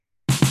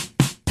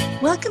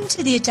Welcome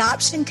to the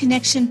Adoption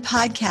Connection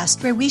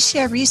podcast, where we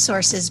share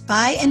resources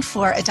by and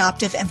for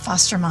adoptive and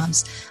foster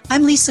moms.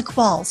 I'm Lisa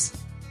Qualls.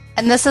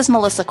 And this is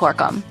Melissa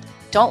Corkum.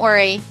 Don't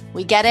worry,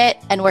 we get it,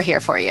 and we're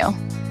here for you.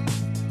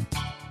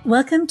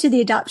 Welcome to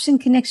the Adoption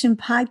Connection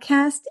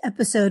podcast,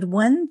 episode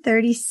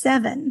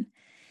 137.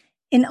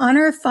 In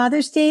honor of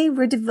Father's Day,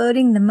 we're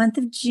devoting the month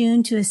of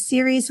June to a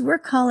series we're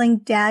calling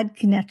Dad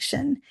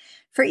Connection.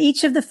 For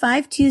each of the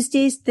 5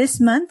 Tuesdays this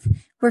month,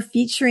 we're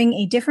featuring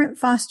a different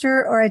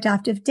foster or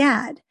adoptive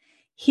dad.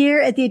 Here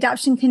at the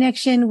Adoption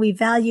Connection, we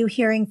value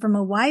hearing from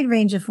a wide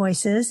range of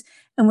voices,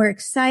 and we're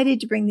excited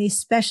to bring these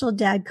special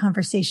dad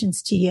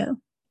conversations to you.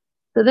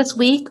 So this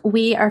week,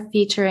 we are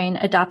featuring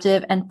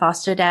adoptive and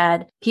foster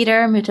dad,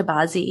 Peter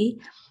Mutabazi.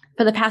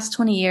 For the past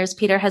 20 years,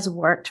 Peter has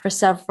worked for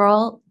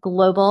several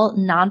global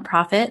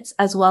nonprofits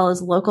as well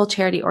as local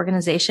charity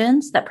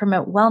organizations that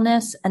promote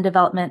wellness and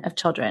development of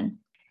children.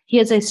 He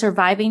is a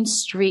surviving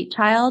street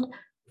child,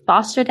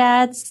 foster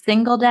dad,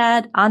 single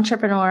dad,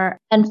 entrepreneur,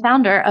 and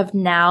founder of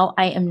Now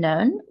I Am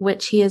Known,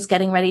 which he is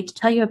getting ready to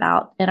tell you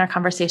about in our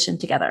conversation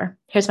together.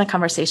 Here's my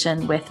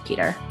conversation with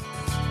Peter.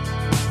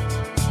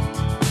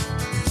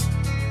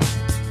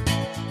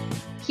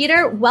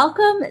 Peter,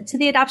 welcome to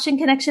the Adoption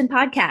Connection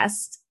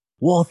podcast.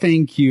 Well,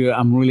 thank you.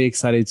 I'm really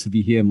excited to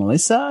be here,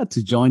 Melissa,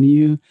 to join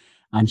you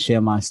and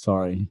share my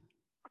story.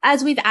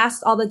 As we've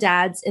asked all the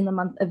dads in the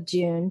month of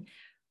June,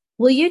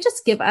 will you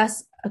just give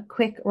us a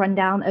quick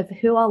rundown of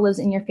who all lives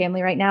in your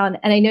family right now? And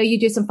I know you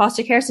do some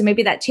foster care, so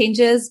maybe that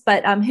changes,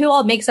 but who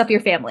all makes up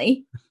your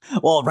family?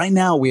 Well, right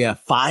now we are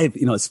 5,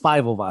 it's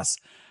 5 of us.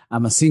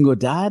 I'm a single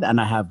dad and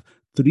I have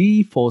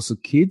 3 foster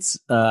kids,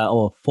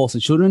 or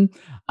foster children,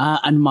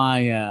 and my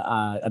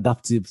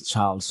adoptive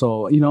child.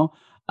 So,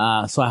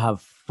 so I have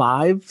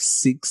 5,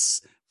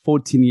 6,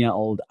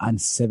 14-year-old and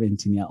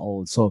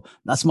 17-year-old. So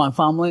that's my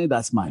family.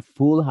 That's my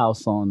full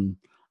house on,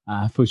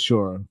 for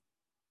sure.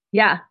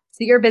 Yeah.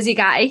 So you're a busy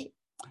guy.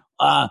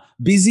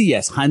 Busy,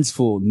 yes, hands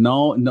full.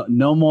 No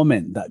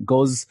moment that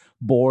goes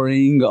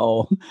boring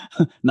or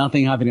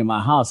nothing happening in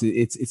my house.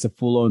 It's a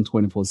full on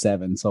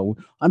 24/7. So,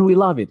 and we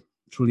love it.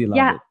 Truly love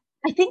it.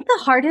 I think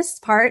the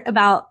hardest part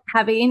about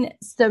having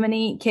so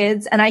many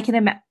kids, and I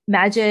can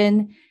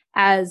imagine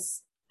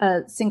as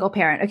a single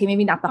parent, okay,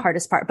 maybe not the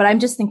hardest part, but I'm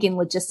just thinking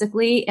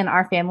logistically in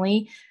our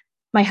family,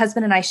 my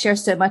husband and I share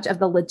so much of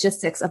the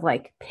logistics of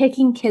like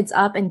picking kids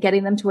up and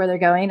getting them to where they're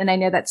going. And I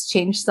know that's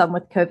changed some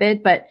with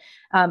COVID, but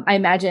I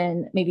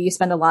imagine maybe you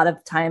spend a lot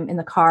of time in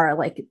the car,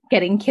 like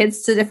getting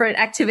kids to different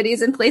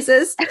activities and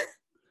places.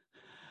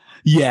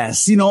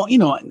 Yes.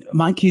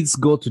 My kids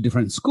go to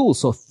different schools.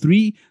 So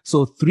three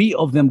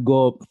of them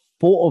go,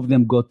 4 of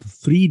them go to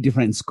 3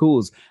 different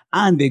schools,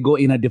 and they go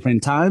in at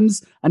different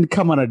times and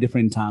come out at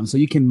different times. So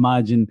you can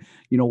imagine,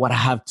 what I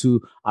have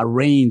to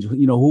arrange,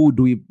 who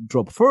do we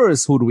drop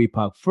first? Who do we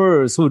park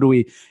first? Who do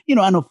we,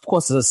 and of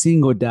course, as a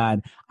single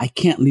dad, I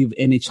can't leave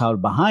any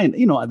child behind.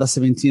 At the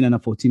 17 and a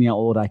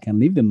 14-year-old, I can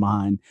leave them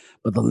behind,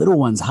 but the little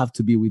ones have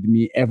to be with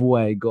me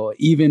everywhere I go,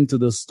 even to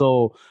the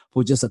store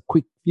for just a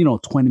quick,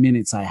 20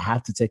 minutes. I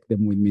have to take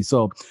them with me.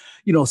 So,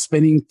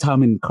 spending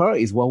time in car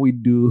is what we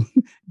do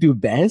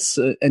best,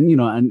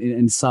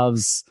 and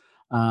serves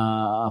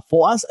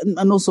for us,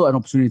 and also an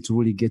opportunity to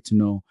really get to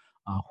know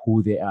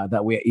who they are,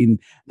 that we're in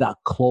that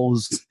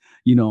closed,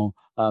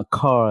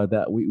 car,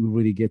 that we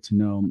really get to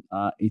know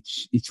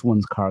each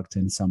one's character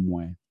in some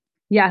way.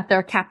 Yeah, they're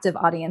a captive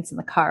audience in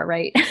the car,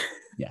 right?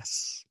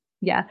 Yes.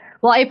 Yeah.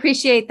 Well, I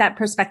appreciate that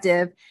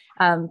perspective,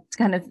 to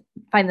kind of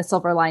find the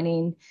silver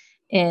lining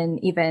in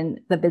even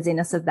the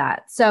busyness of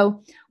that.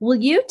 So will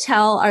you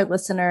tell our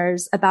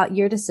listeners about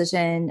your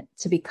decision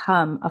to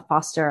become a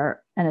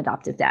foster and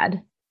adoptive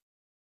dad?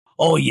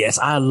 Oh, yes.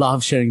 I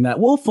love sharing that.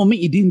 Well, for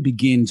me, it didn't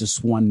begin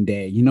just one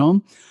day,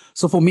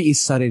 So for me, it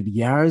started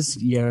years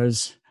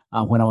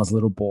when I was a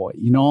little boy.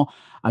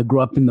 I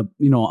grew up in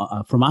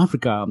from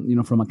Africa,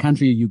 from a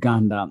country,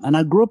 Uganda, and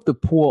I grew up the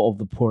poor of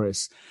the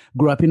poorest.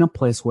 Grew up in a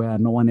place where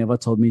no one ever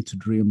told me to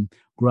dream.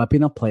 Grew up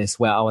in a place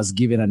where I was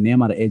given a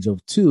name at the age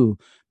of 2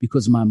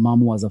 because my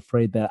mom was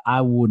afraid that I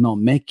would not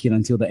make it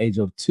until the age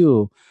of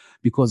 2,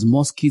 because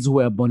most kids who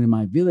were born in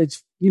my village,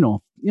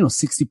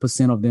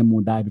 60% of them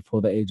will die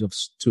before the age of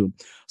 2.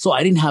 So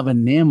I didn't have a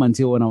name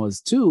until when I was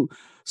 2.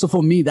 So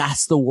for me,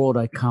 that's the world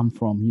I come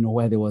from,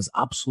 where there was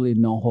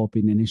absolutely no hope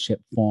in any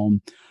shape,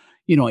 form.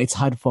 It's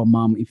hard for a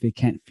mom if they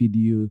can't feed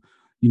you,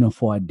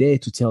 for a day,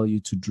 to tell you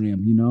to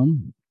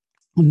dream,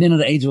 And then at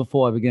the age of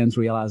 4, I began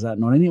to realize that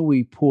not only were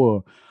we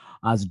poor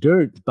as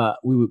dirt, but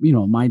we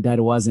were, my dad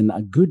wasn't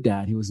a good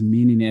dad. He was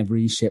mean in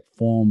every shape,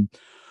 form.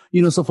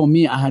 So for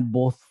me, I had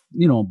both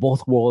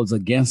worlds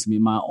against me,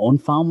 my own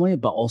family,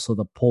 but also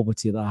the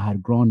poverty that I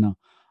had grown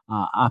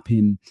up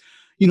in.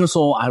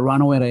 So I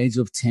ran away at the age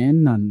of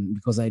 10, and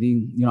because I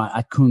didn't,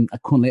 I couldn't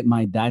let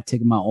my dad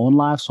take my own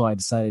life. So I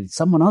decided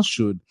someone else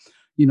should,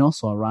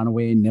 so I ran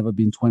away, never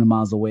been 20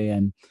 miles away,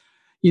 and,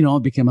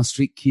 became a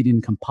street kid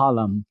in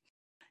Kampala.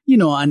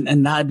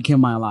 And that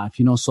became my life,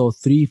 so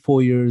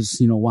 3-4 years,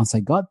 once I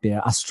got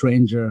there, a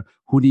stranger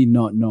who did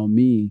not know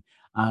me,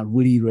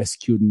 really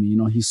rescued me.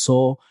 He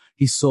saw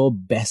He saw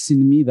best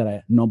in me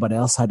that nobody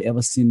else had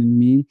ever seen in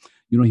me.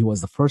 He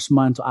was the first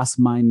man to ask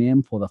my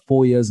name. For the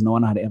 4 years, no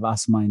one had ever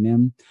asked my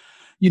name.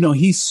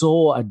 He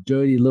saw a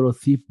dirty little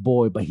thief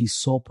boy, but he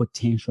saw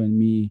potential in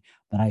me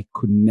that I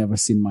could never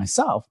see in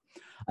myself.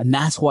 And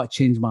that's what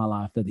changed my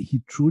life, that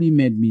he truly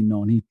made me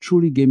known. He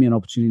truly gave me an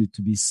opportunity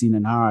to be seen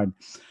and heard.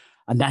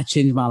 And that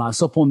changed my life.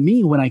 So for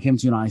me, when I came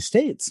to the United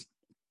States,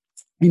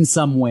 in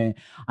some way,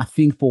 I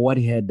think for what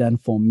he had done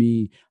for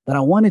me, that I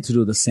wanted to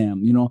do the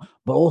same,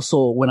 But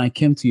also when I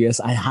came to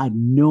US, I had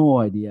no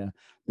idea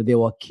that there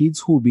were kids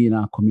who would be in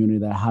our community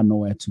that had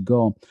nowhere to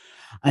go.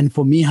 And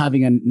for me,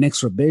 having an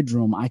extra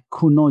bedroom, I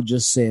could not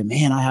just say,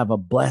 man, I have a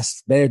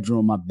blessed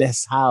bedroom, a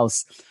best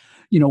house,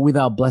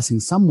 without blessing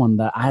someone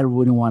that I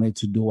really wanted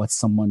to do what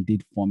someone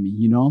did for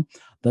me,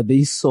 that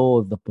they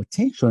saw the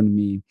potential in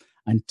me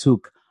and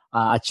took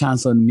a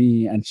chance on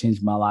me and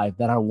changed my life,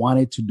 that I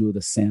wanted to do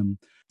the same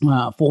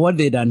for what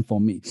they done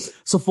for me.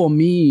 So for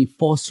me,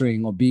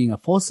 fostering or being a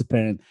foster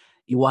parent,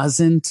 it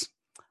wasn't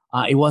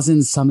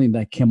something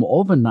that came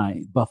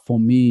overnight, but for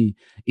me,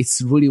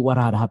 it's really what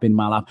had happened in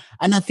my life.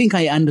 And I think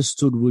I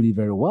understood really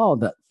very well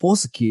that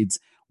foster kids,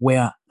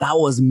 where that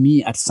was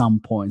me at some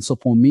point. So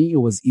for me,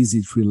 it was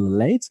easy to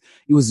relate.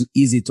 It was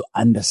easy to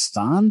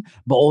understand,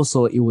 but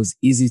also it was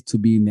easy to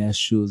be in their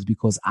shoes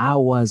because I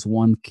was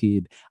one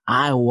kid.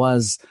 I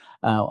was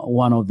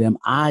one of them.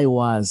 I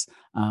was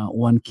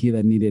one kid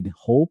that needed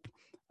hope,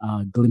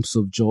 a glimpse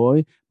of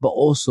joy, but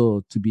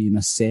also to be in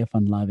a safe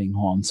and loving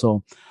home.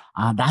 So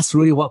that's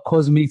really what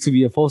caused me to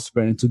be a foster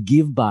parent, to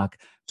give back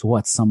to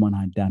what someone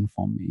had done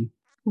for me.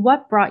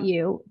 What brought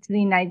you to the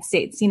United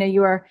States?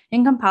 You were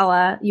in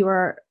Kampala, you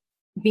were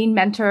being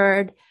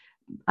mentored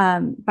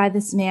by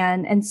this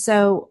man. And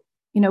so,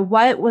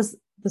 what was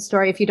the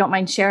story, if you don't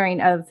mind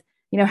sharing, of,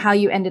 how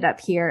you ended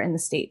up here in the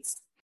States?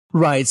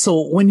 Right.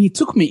 So when he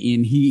took me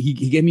in, he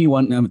gave me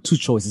two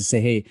choices.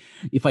 Say, hey,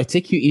 if I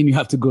take you in, you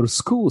have to go to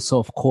school. So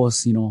of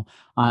course,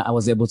 I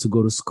was able to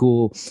go to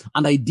school,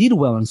 and I did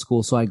well in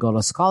school. So I got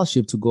a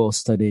scholarship to go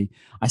study.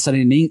 I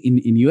studied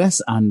in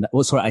US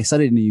I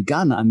studied in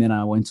Uganda, and then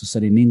I went to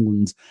study in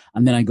England,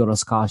 and then I got a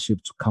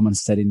scholarship to come and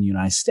study in the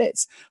United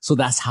States. So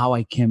that's how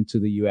I came to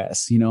the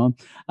US.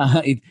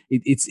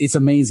 It's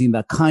amazing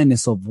the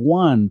kindness of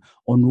one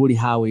on really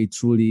how it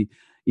truly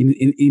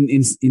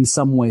in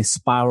some way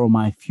spiral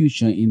my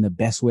future in the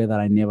best way that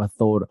I never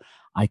thought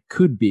I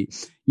could be,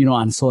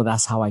 and so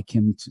that's how I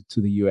came to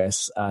the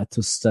US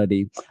to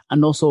study.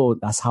 And also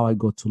that's how I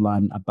got to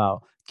learn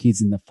about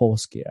kids in the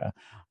foster care,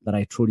 that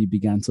I truly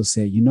began to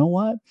say, you know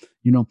what,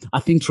 I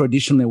think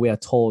traditionally we are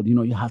told,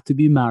 you have to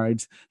be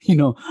married,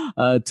 to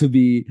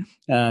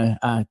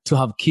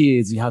have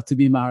kids, you have to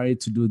be married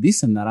to do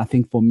this and that. I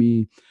think for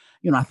me,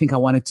 I think I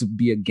wanted to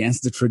be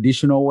against the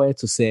traditional way,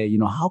 to say,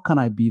 how can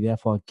I be there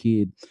for a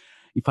kid?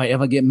 If I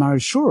ever get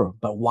married, sure.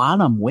 But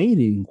while I'm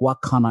waiting,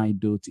 what can I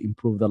do to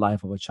improve the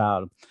life of a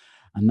child?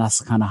 And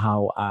that's kind of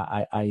how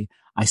I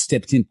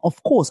stepped in.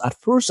 Of course, at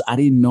first, I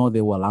didn't know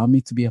they would allow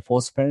me to be a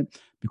foster parent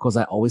because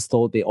I always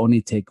thought they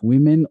only take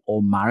women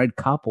or married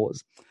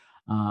couples.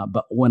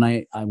 But when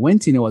I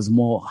went in, it was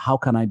more, how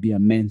can I be a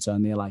mentor?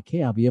 And they're like, hey,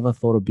 have you ever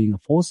thought of being a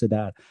foster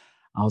dad?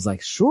 I was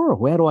like, sure.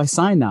 Where do I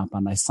sign up?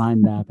 And I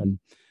signed up, and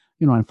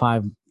and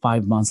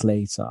 5 months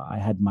later, I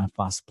had my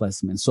first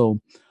placement.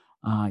 So,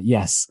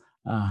 yes,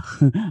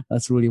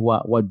 that's really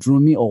what drew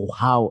me, or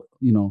how,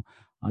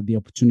 the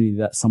opportunity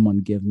that someone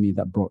gave me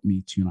that brought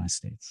me to the United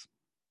States.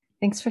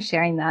 Thanks for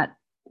sharing that.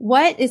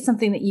 What is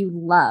something that you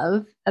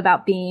love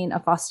about being a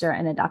foster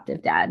and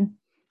adoptive dad?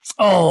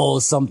 Oh,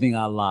 something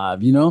I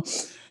love,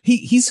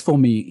 he's for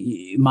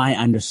me, my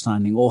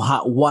understanding, or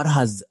what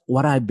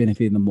I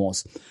benefited the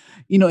most.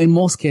 In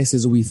most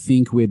cases, we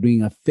think we're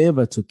doing a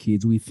favor to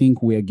kids. We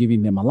think we're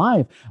giving them a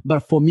life.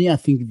 But for me, I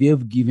think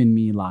they've given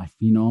me life.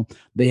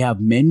 They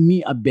have made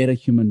me a better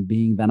human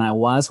being than I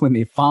was when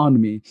they found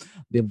me.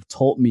 They've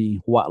taught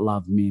me what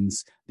love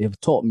means. They've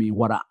taught me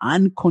what an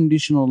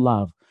unconditional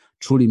love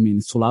truly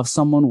means, to love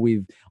someone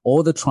with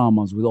all the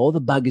traumas, with all the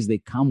baggage they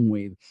come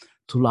with,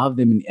 to love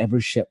them in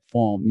every shape,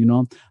 form.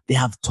 They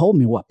have told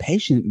me what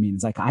patience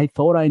means. Like, I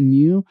thought I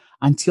knew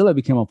until I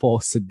became a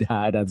foster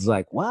dad. I was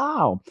like,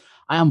 wow,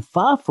 I am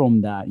far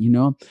from that,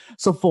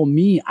 So for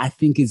me, I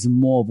think it's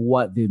more of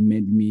what they've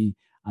made me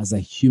as a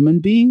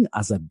human being,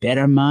 as a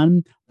better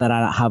man, that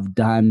I have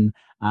done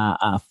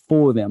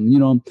for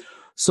them,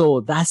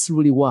 So that's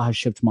really what has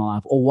shaped my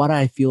life, or what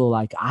I feel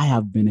like I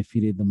have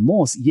benefited the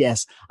most.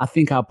 Yes, I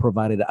think I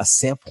provided a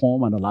safe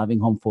home and a loving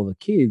home for the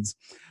kids,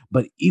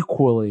 but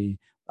equally,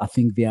 I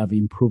think they have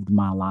improved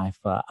my life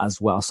as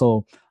well.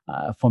 So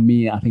for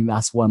me, I think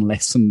that's one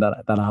lesson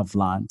that I've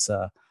learned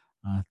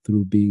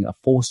through being a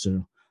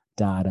foster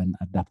dad and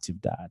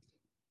adoptive dad.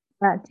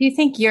 Do you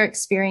think your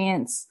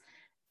experience,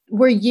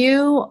 were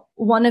you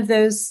one of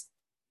those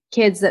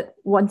kids that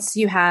once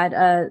you had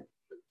a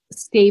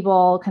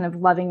stable kind of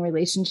loving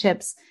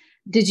relationships,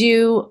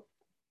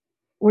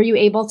 were you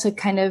able to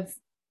kind of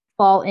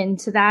fall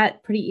into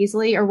that pretty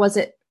easily, or was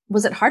it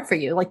hard for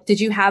you? Like, did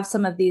you have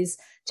some of these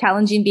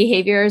challenging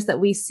behaviors that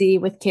we see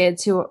with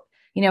kids who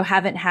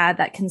haven't had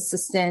that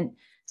consistent,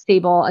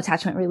 stable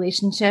attachment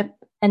relationship?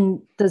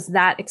 And does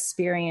that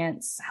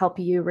experience help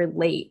you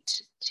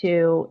relate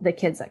to the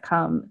kids that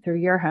come through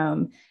your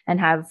home and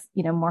have,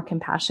 more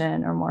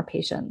compassion or more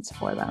patience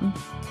for them?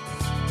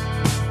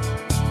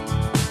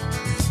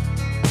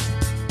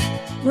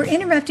 We're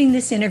interrupting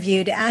this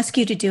interview to ask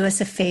you to do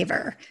us a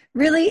favor.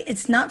 Really,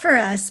 it's not for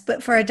us,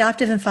 but for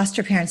adoptive and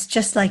foster parents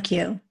just like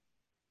you.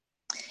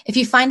 If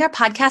you find our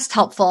podcast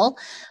helpful,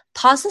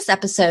 pause this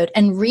episode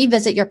and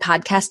revisit your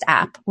podcast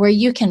app where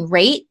you can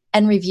rate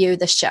and review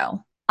the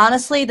show.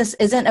 Honestly, this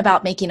isn't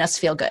about making us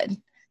feel good.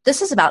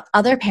 This is about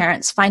other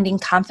parents finding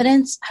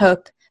confidence,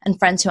 hope, and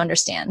friends who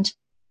understand.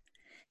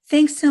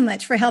 Thanks so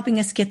much for helping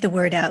us get the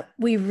word out.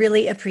 We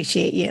really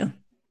appreciate you.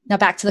 Now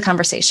back to the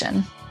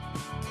conversation.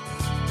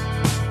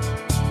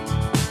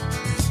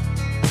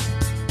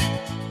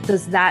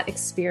 Does that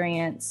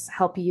experience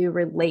help you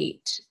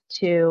relate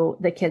to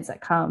the kids that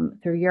come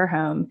through your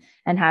home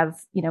and have,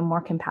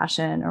 more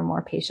compassion or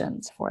more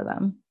patience for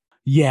them?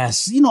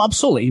 Yes,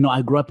 absolutely.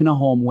 I grew up in a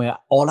home where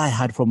all I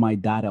had from my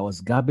dad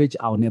was garbage.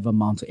 I'll never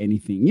amount to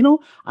anything,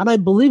 and I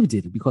believed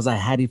it because I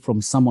had it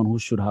from someone who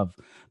should have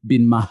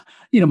been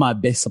my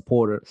best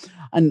supporter.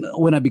 And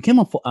when I became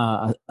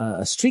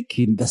a street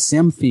kid, the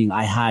same thing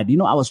I had,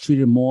 I was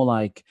treated more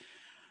like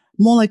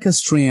a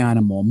stray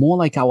animal, more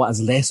like I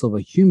was less of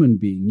a human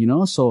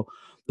being, so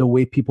the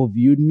way people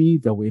viewed me,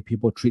 the way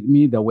people treat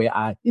me, the way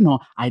I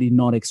did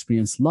not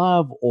experience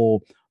love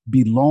or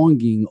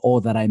belonging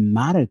or that I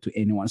mattered to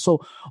anyone.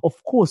 So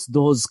of course,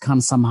 those can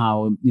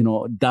somehow,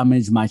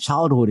 damage my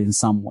childhood in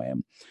some way.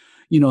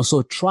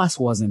 So trust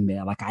wasn't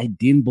there. Like I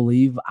didn't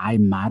believe I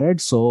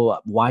mattered. So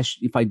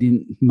if I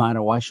didn't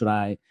matter, why should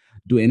I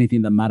do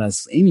anything that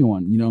matters to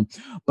anyone,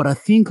 But I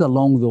think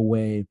along the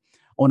way,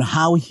 on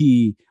how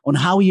he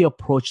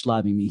approached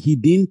loving me, he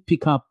didn't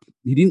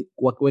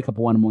wake up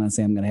one morning and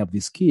say, I'm going to help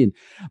this kid,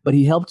 but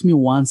he helped me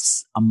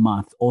once a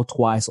month or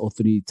twice or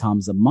 3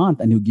 times a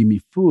month. And he'll give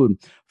me food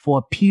for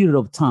a period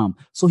of time.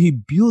 So he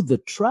built the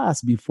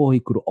trust before he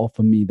could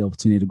offer me the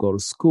opportunity to go to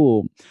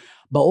school.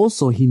 But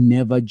also he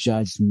never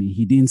judged me.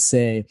 He didn't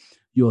say,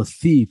 you're a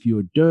thief,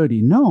 you're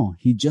dirty. No,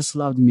 he just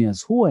loved me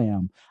as who I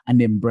am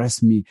and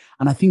embraced me.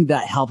 And I think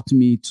that helped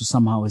me to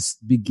somehow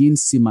begin to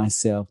see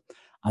myself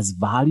as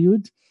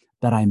valued,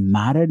 that I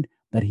mattered,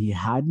 that he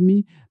had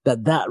me,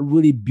 that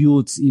really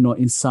built,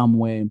 in some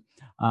way,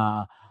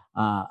 a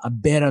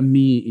better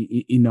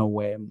me in a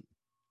way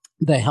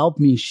that helped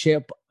me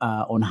shape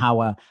on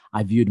how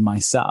I viewed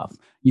myself,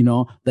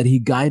 that he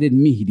guided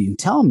me. He didn't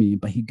tell me,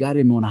 but he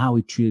guided me on how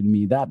he treated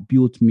me. That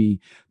built me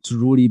to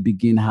really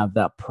begin to have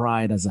that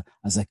pride as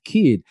a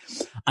kid.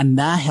 And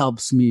that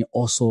helps me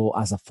also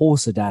as a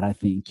foster dad, I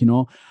think,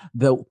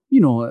 the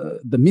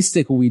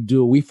mistake we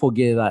do, we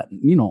forget that,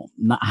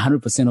 not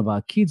 100% of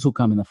our kids who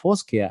come in the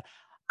foster care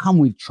come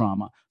with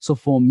trauma. So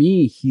for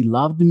me, he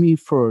loved me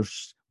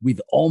first with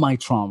all my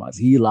traumas.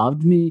 He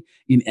loved me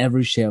in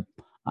every shape,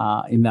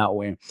 in that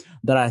way,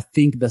 that I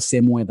think the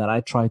same way that I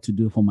try to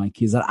do for my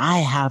kids, that I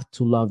have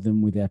to love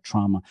them with their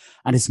trauma.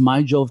 And it's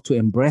my job to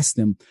embrace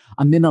them.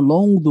 And then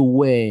along the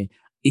way,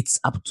 it's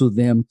up to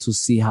them to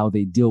see how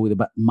they deal with it.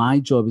 But my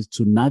job is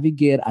to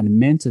navigate and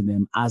mentor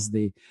them as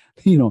they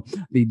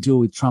deal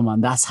with trauma.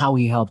 And that's how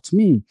he helped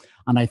me.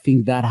 And I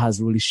think that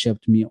has really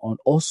shaped me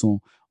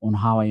on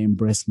how I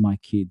embrace my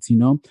kids,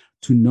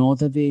 to know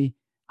that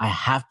I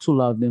have to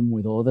love them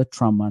with all the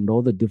trauma and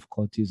all the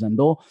difficulties and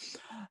all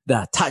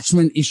the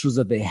attachment issues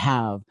that they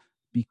have,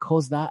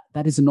 because that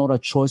is not a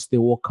choice. They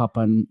woke up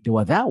and they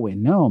were that way.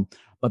 No,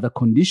 but the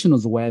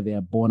conditions where they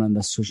are born and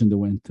the situation they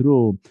went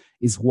through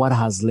is what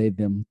has led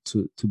them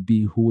to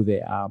be who they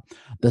are.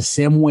 The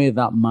same way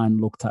that man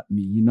looked at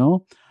me,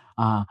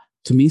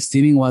 to me,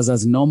 stealing was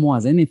as normal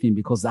as anything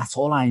because that's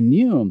all I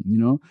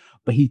knew,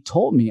 but he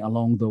taught me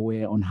along the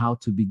way on how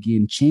to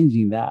begin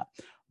changing that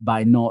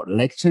by not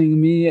lecturing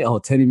me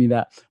or telling me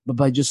that, but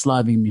by just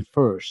loving me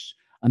first.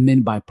 And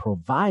then by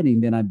providing,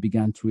 then I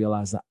began to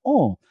realize that,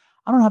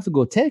 I don't have to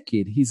go take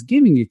it. He's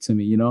giving it to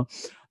me,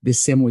 The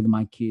same with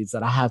my kids,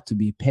 that I have to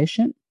be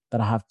patient,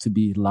 that I have to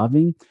be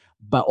loving,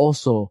 but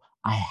also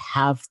I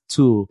have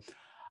to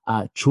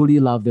truly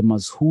love them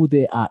as who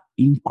they are,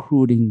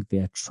 including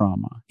their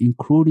trauma,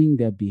 including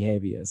their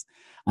behaviors.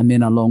 And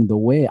then along the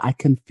way, I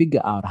can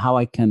figure out how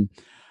I can,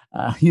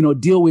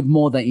 deal with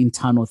more the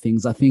internal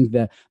things. I think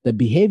the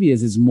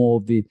behaviors is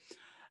more of the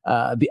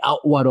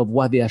outward of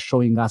what they are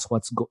showing us,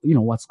 what's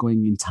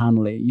going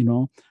internally,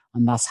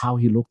 and that's how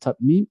he looked at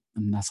me.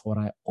 And that's what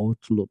I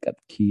ought to look at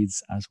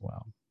kids as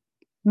well.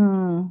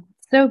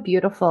 So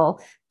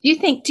beautiful. Do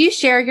you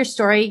share your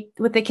story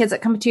with the kids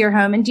that come to your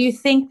home? And do you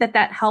think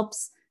that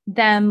helps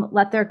them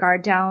let their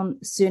guard down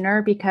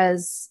sooner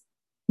because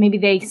maybe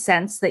they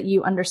sense that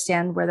you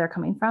understand where they're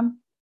coming from?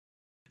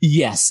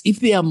 Yes, if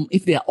they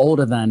are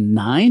older than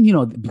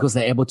 9, because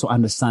they're able to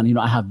understand,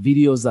 I have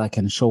videos that I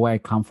can show where I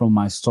come from,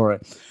 my story.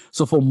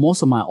 So for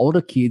most of my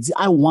older kids,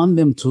 I want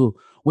them to,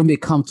 when they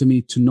come to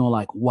me, to know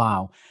like,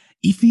 wow,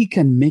 if he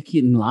can make it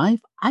in life,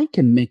 I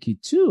can make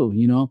it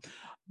too,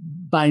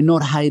 by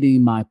not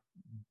hiding my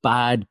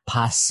bad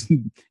past,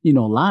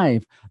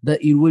 life,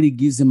 that it really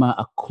gives them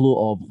a clue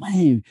of,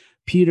 man,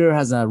 Peter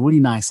has a really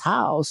nice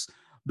house.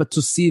 But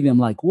to see them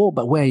like, whoa,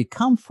 but where he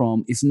come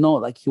from, it's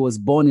not like he was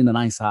born in a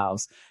nice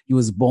house. He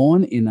was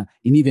born in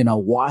even a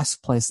worse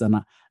place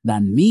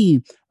than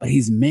me, but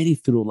he's made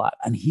it through life.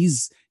 And he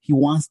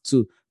wants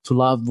to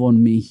love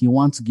on me. He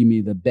wants to give me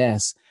the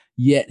best.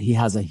 Yet he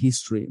has a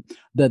history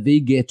that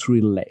they get to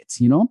relate,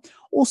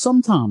 Or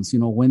sometimes,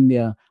 when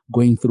they're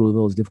going through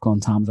those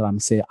difficult times that I'm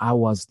saying, I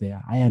was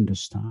there. I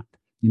understand,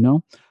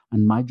 and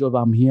my job,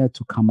 I'm here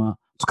to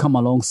come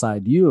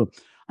alongside you.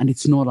 And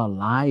it's not a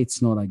lie.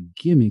 It's not a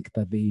gimmick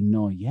that they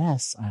know,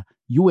 yes,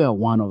 you were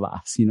one of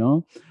us,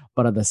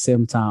 but at the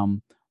same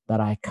time that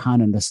I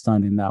can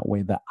understand in that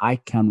way, that I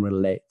can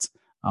relate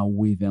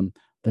with them,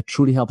 that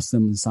truly helps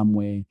them in some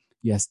way,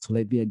 yes, to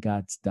let their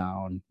guards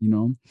down,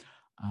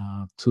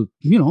 to,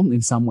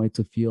 in some way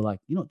to feel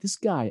like, this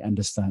guy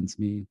understands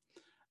me,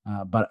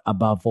 but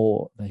above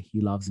all, that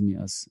he loves me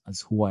as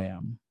who I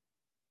am.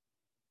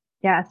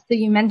 Yeah. So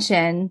you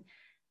mentioned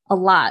a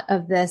lot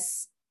of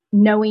this,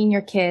 knowing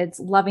your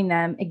kids, loving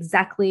them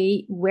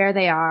exactly where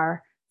they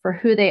are for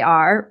who they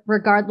are,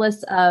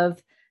 regardless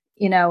of,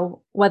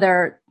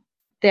 whether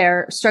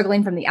they're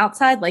struggling from the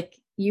outside, like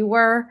you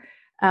were,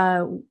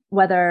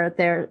 whether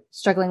they're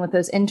struggling with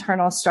those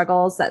internal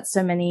struggles that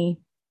so many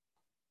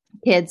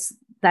kids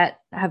that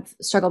have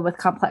struggled with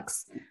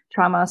complex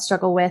trauma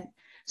struggle with.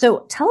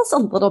 So tell us a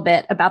little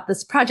bit about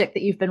this project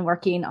that you've been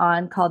working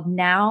on called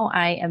Now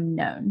I Am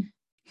Known.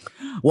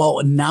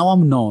 Well, Now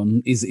I'm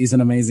Known is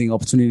an amazing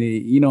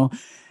opportunity,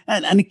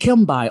 and it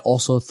came by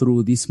also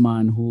through this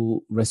man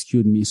who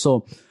rescued me.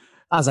 So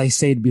as I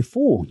said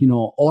before,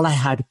 all I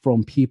had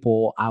from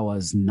people, I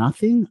was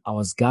nothing. I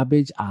was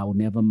garbage. I will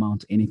never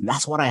amount to anything.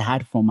 That's what I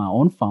had from my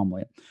own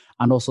family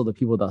and also the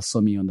people that saw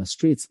me on the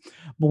streets.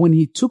 But when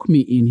he took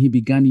me in, he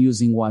began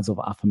using words of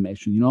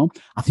affirmation.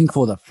 I think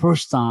for the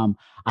first time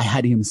I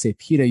had him say,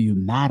 Peter, you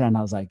mad? And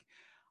I was like,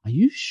 are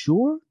you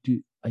sure?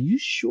 Are you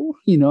sure?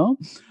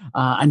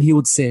 And he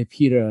would say,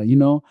 Peter,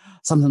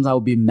 sometimes I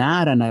would be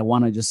mad and I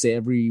want to just say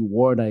every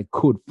word I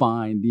could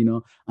find,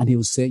 and he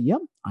would say, yep,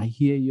 I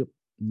hear you.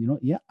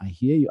 Yeah, I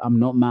hear you. I'm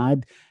not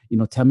mad.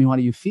 Tell me, how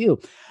do you feel?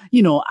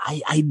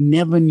 I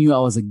never knew I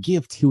was a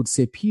gift. He would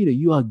say, Peter,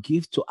 you are a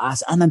gift to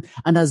us. And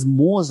as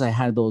more as I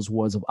had those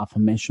words of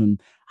affirmation,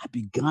 I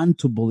began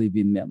to believe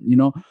in them,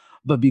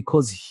 but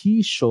because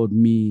he showed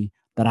me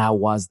that I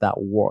was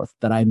that worth,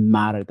 that I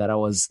mattered, that I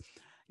was,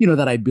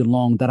 that I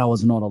belonged, that I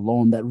was not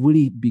alone, that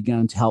really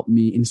began to help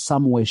me in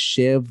some way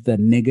shave the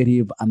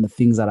negative and the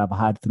things that I've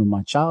had through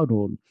my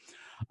childhood.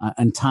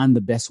 And turn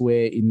the best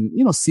way in,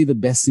 see the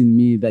best in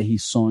me that he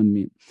saw in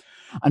me.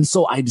 And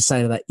so I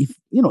decided that if,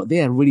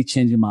 they are really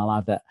changing my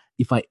life, that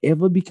if I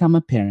ever become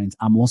a parent,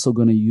 I'm also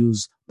going to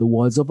use the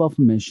words of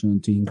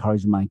affirmation to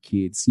encourage my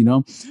kids,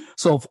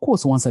 So of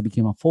course, once I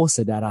became a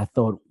foster dad, I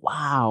thought,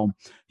 wow,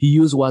 he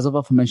used words of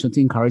affirmation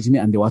to encourage me.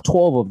 And there were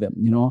 12 of them,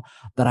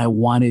 that I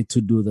wanted to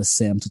do the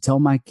same, to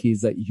tell my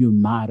kids that you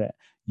matter,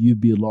 you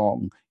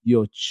belong,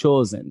 you're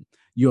chosen.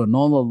 You're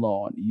not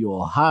alone.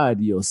 You're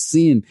hard. You're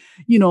seen.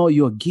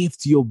 You're a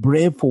gift. You're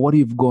brave for what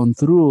you've gone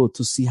through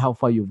to see how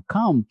far you've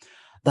come.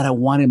 That I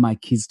wanted my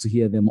kids to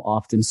hear them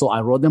often. So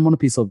I wrote them on a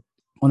piece of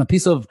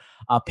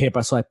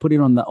paper. So I put it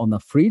on the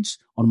fridge,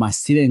 on my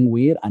steering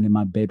wheel, and in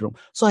my bedroom,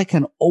 so I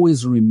can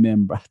always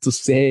remember to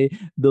say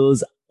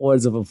those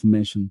words of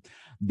affirmation.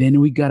 Then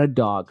we got a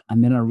dog,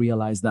 and then I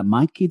realized that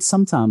my kids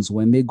sometimes,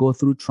 when they go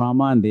through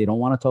trauma and they don't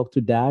want to talk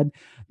to dad,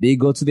 they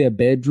go to their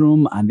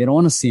bedroom and they don't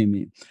want to see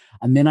me.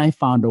 And then I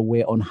found a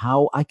way on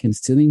how I can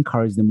still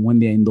encourage them when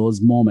they're in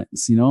those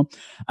moments,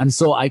 And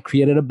so I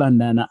created a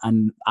bandana,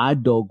 and our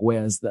dog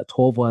wears the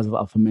 12 words of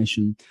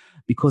affirmation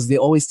because they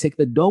always take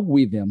the dog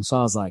with them. So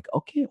I was like,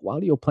 okay,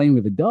 while you're playing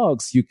with the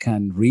dogs, you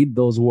can read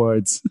those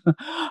words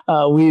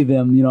with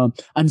them,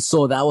 And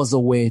so that was a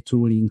way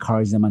to really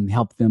encourage them and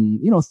help them,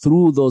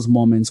 through those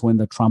moments when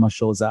the trauma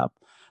shows up,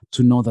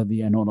 to know that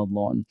they are not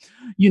alone,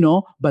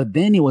 but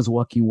then it was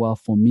working well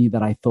for me,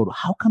 that I thought,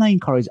 how can I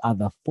encourage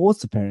other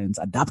foster parents,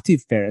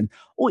 adoptive parents,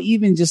 or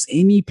even just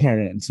any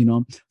parents,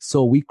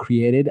 So we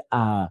created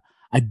a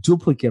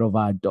duplicate of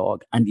our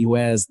dog, and it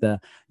wears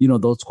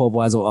those 12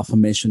 words of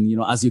affirmation,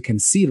 as you can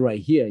see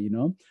right here,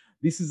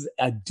 this is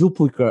a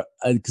duplicate,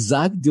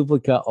 exact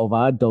duplicate of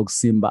our dog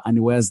Simba, and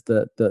it wears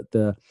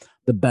the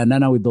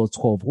banana with those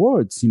 12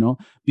 words,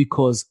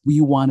 because we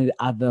wanted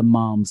other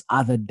moms,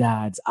 other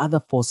dads,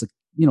 other foster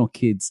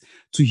kids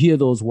to hear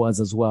those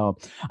words as well.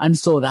 And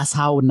so that's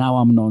how Now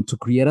I'm Known, to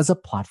create as a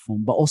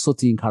platform, but also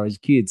to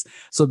encourage kids.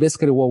 So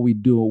basically what we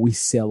do, we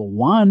sell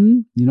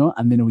one,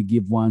 and then we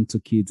give one to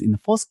kids in the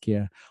foster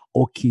care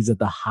or kids at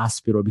the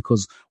hospital,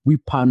 because we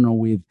partner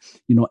with,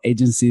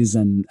 agencies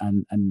and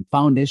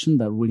foundation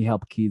that really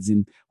help kids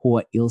who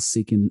are ill,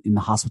 sick in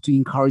the hospital, to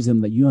encourage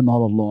them that you are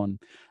not alone,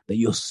 that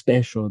you're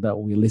special, that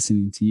we're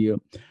listening to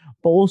you.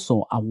 But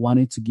also, I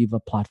wanted to give a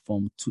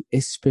platform to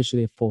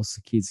especially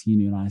foster kids here in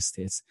the United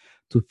States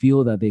to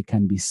feel that they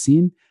can be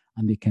seen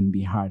and they can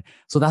be hard.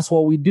 So that's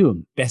what we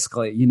do.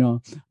 Basically,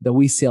 that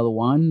we sell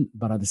one,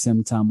 but at the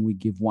same time we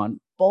give one.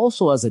 But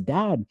also as a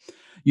dad,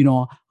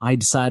 I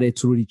decided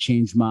to really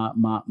change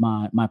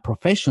my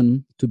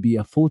profession to be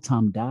a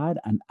full-time dad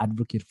and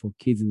advocate for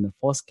kids in the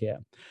foster care.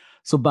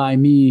 So by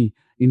me,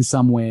 in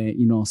some way,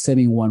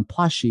 selling one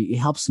plushie, it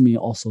helps me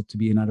also to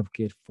be an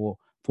advocate for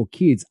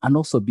kids and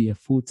also be a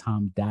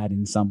full-time dad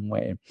in some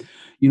way.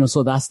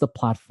 So that's the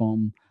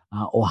platform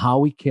or how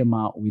we came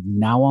out with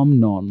Now I'm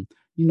Known,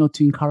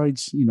 to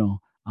encourage,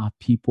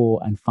 people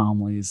and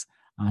families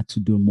to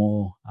do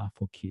more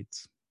for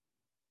kids.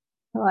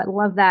 Oh, I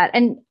love that.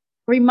 And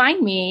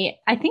remind me,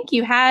 I think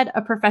you had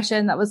a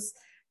profession that was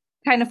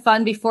kind of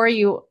fun before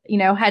you,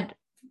 had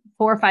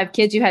 4 or 5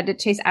 kids you had to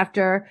chase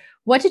after.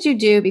 What did you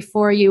do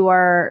before you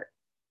were,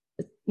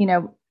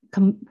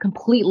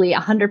 completely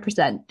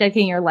 100%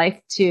 dedicating your life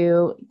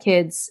to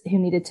kids who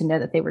needed to know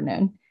that they were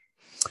known?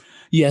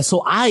 Yeah. So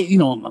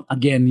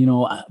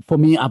for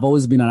me, I've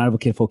always been an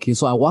advocate for kids.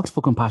 So I worked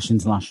for Compassion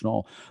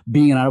International,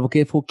 being an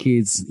advocate for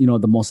kids,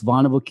 the most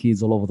vulnerable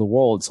kids all over the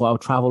world. So I'll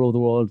travel over the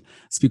world,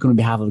 speaking on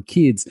behalf of the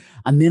kids.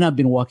 And then I've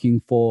been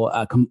working for,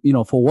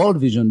 for World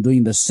Vision,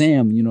 doing the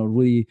same,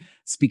 really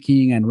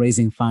speaking and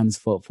raising funds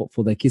for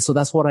the kids. So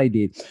that's what I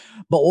did.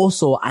 But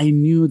also I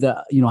knew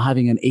that,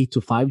 having an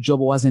 8-to-5 job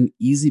wasn't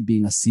easy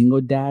being a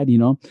single dad,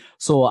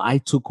 So I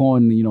took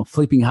on,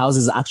 flipping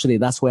houses. Actually,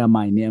 that's where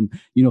my name,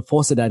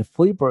 Foster Dad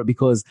Flipper,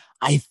 because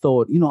I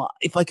thought,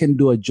 if I can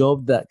do a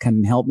job that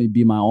can help me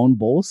be my own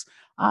boss,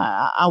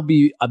 I'll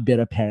be a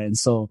better parent.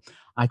 So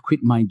I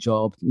quit my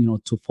job,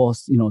 to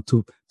force,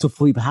 to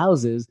flip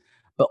houses,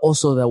 but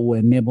also that will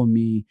enable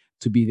me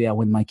to be there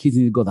when my kids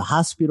need to go to the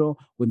hospital,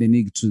 when they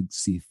need to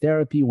see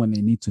therapy, when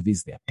they need to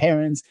visit their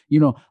parents,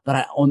 that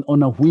I,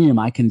 on a whim,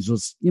 I can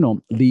just,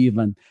 leave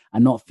and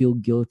not feel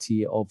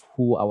guilty of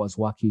who I was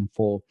working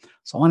for.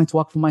 So I wanted to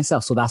work for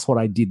myself. So that's what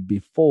I did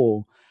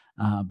before.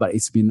 But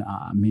it's been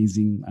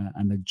amazing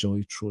and a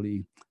joy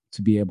truly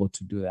to be able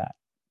to do that.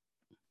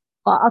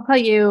 Well, I'll tell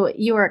you,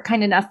 you were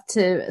kind enough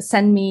to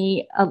send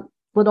me a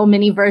little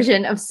mini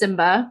version of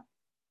Simba,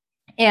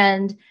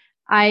 and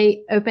I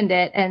opened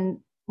it, and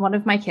one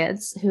of my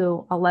kids,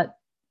 who I'll let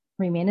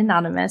remain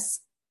anonymous,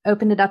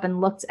 opened it up and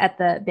looked at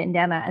the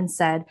bandana and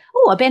said,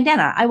 "Oh, a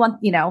bandana. I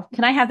want,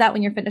 can I have that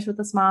when you're finished with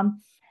this,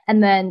 Mom?"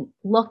 And then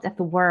looked at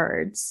the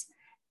words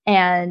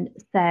and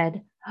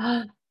said,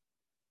 "Oh,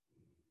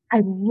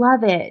 I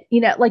love it."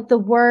 Like the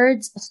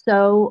words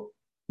so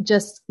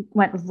just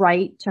went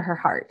right to her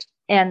heart.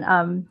 And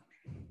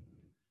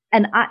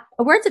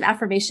words of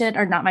affirmation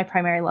are not my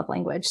primary love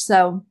language.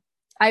 So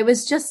I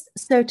was just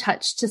so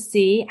touched to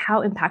see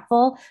how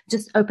impactful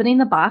just opening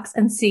the box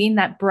and seeing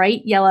that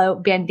bright yellow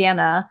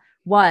bandana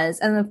was.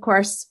 And of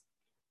course,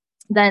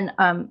 then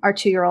our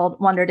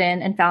 2-year-old wandered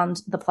in and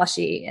found the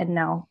plushie, and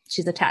now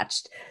she's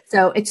attached.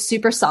 So it's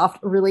super soft,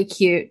 really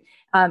cute.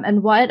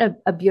 And what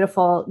a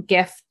beautiful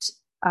gift,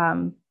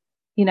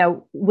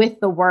 with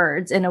the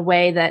words in a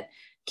way that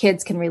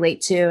kids can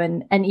relate to,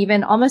 and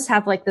even almost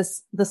have like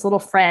this little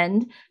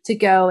friend to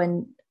go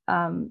and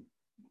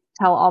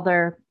tell all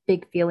their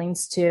big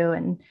feelings to,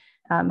 and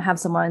have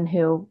someone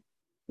who,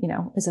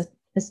 is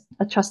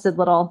a trusted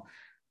little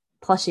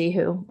plushie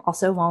who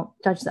also won't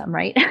judge them,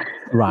 right?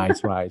 Right.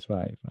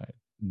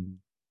 Mm.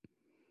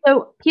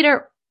 So,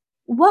 Peter,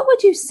 what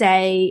would you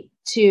say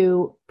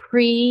to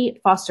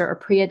pre-foster or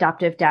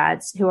pre-adoptive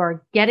dads who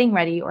are getting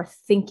ready or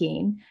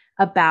thinking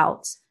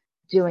about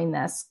doing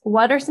this?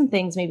 What are some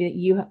things maybe that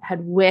you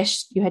had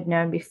wished you had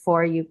known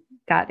before you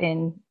got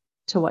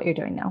into what you're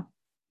doing now?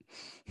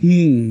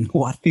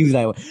 What things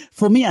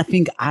for me, I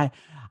think I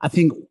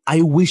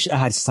wish I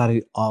had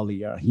started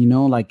earlier,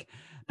 like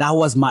that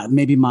was my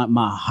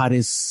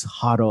hardest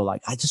hurdle.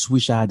 Like, I just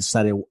wish I had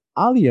started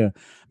earlier,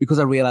 because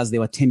I realized there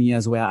were 10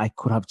 years where I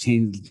could have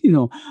changed,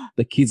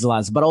 the kids'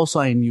 lives. But also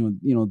I knew,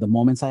 the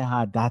moments I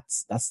had, that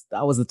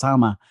was the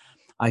time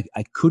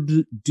I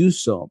could do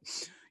so,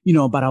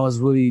 but I was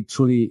really,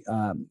 truly,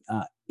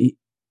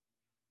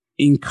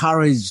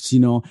 encouraged,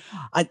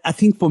 I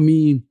think for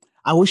me,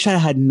 I wish I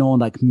had known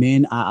like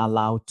men are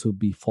allowed to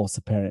be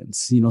foster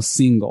parents,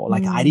 single.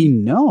 Like I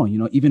didn't know,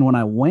 even when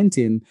I went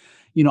in,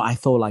 I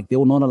thought like they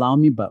will not allow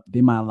me, but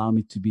they might allow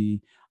me to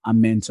be a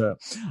mentor.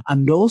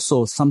 And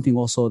also something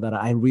also that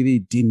I really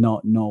did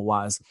not know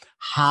was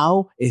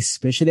how,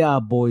 especially our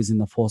boys in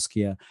the foster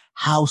care,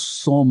 how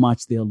so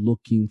much they're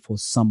looking for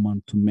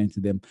someone to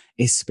mentor them,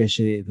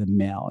 especially the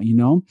male,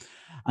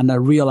 And I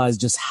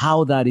realized just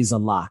how that is a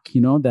lack,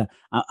 that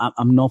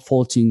I'm not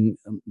faulting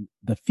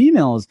the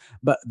females,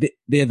 but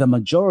they're the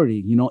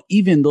majority,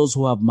 even those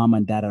who have mom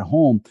and dad at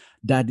home,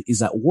 dad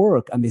is at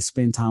work and they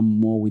spend time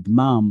more with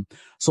mom.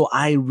 So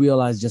I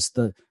realized just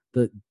the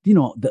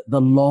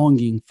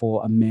longing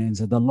for a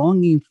mentor, the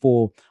longing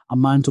for a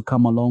man to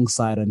come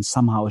alongside and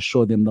somehow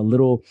show them the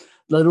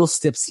little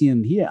steps here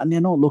and here. And they're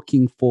not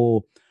looking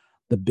for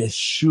the best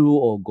shoe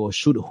or go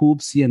shoot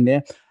hoops here and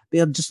there. They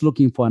are just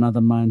looking for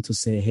another man to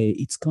say, "Hey,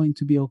 it's going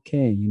to be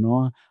okay.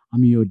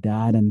 I'm your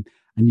dad and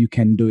you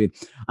can do it."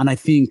 And I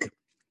think,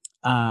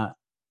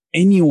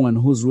 anyone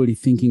who's really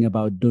thinking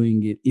about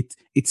doing it,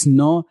 it's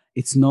not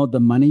the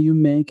money you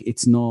make.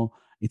 It's not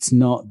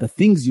the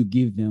things you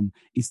give them.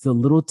 It's the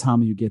little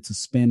time you get to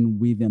spend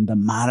with them that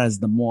matters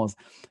the most.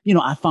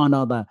 I found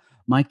out that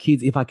my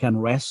kids, if I can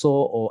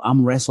wrestle or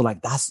I'm wrestle, like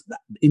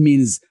it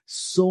means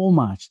so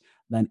much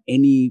than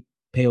any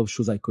pair of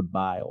shoes I could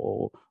buy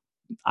or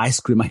ice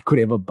cream I could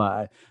ever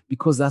buy,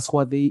 because that's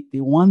what they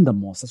want the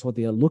most. That's what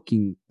they are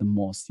looking the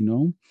most,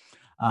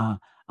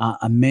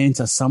 a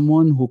mentor,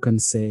 someone who can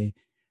say,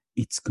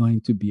 it's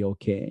going to be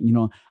okay,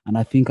 and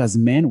I think as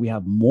men, we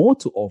have more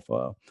to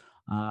offer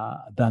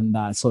than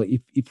that. So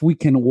if we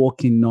can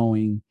walk in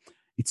knowing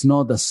it's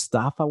not the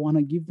stuff I want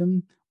to give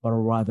them, but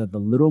rather the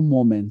little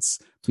moments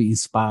to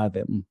inspire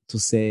them to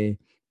say,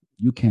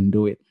 you can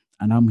do it.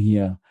 And I'm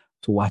here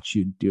to watch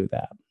you do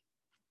that.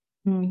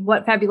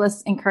 What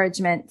fabulous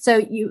encouragement. So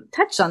you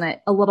touched on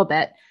it a little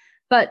bit,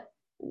 but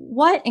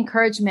what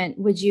encouragement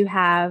would you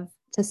have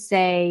to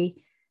say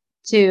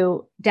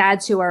to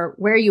dads who are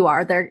where you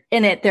are? They're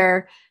in it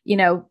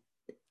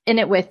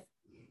with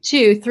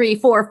 2, 3,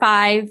 4,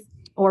 5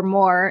 or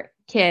more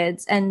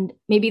kids, and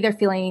maybe they're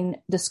feeling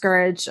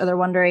discouraged, or they're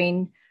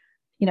wondering,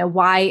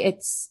 why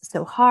it's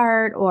so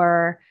hard,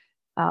 or,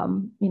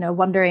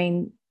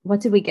 wondering,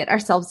 what did we get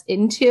ourselves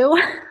into?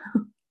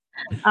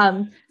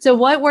 So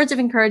what words of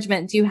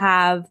encouragement do you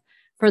have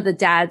for the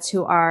dads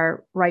who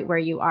are right where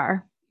you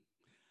are?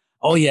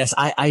 Oh, yes,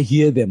 I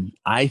hear them.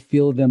 I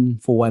feel them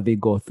for what they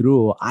go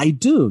through. I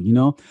do,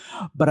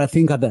 but I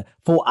think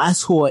for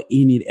us who are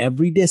in it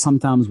every day,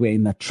 sometimes we're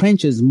in the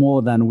trenches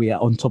more than we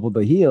are on top of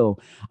the hill,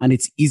 and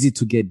it's easy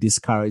to get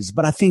discouraged.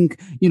 But I think,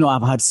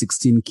 I've had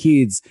 16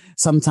 kids.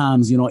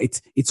 Sometimes,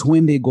 it's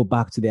when they go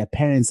back to their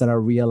parents that I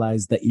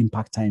realize the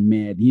impact I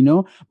made,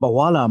 but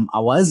while I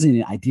was in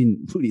it, I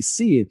didn't really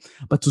see it.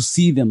 But to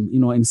see them,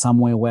 in some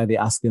way where they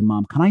ask their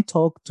mom, can I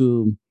talk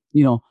to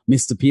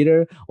Mr.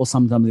 Peter, or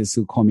sometimes they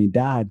still call me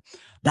Dad.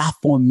 That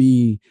for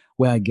me,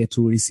 where I get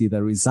to really see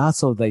the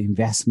results of the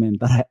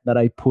investment that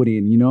I put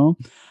in,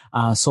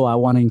 so I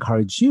want to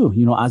encourage you,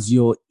 as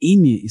you're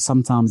in it,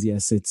 sometimes,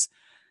 yes,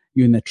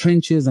 you're in the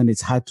trenches and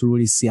it's hard to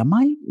really see, am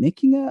I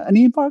making an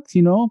impact,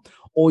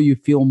 or you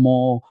feel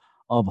more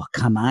of,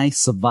 can I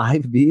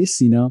survive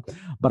this,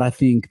 but I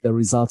think the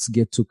results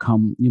get to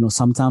come,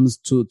 sometimes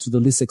to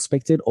the least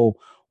expected, or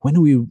when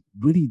we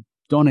really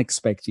don't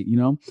expect it,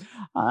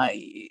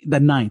 the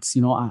nights,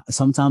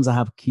 sometimes I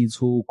have kids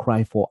who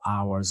cry for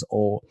hours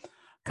or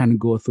can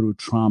go through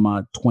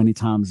trauma 20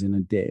 times in a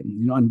day,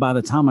 and by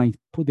the time I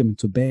put them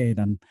into bed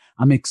and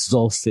I'm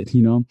exhausted,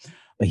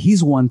 but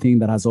here's one thing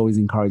that has always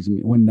encouraged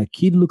me. When the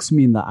kid looks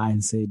me in the eye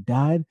and say,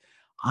 Dad,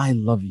 I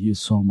love you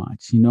so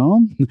much,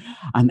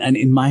 and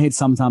in my head,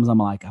 sometimes I'm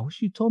like, I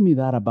wish you told me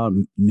that about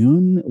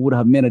noon. It would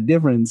have made a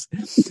difference.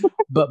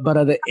 But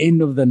at the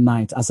end of the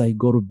night, as I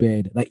go to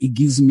bed, like, it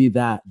gives me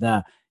that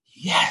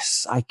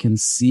yes, I can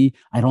see,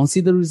 I don't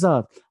see the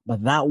result,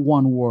 but that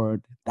one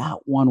word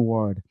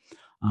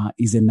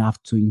is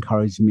enough to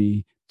encourage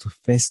me to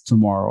face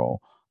tomorrow,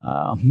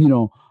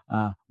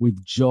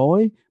 with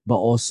joy, but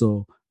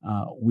also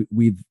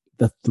with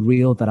the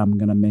thrill that I'm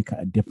going to make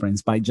a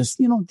difference by just,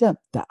 that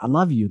I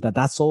love you,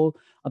 that's all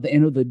at the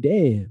end of the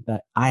day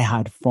that I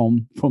had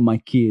from my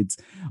kids.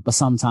 But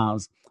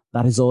sometimes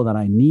that is all that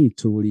I need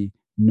to really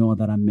know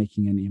that I'm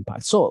making an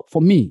impact. So for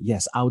me,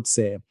 yes, I would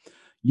say,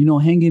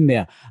 hang in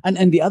there.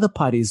 And the other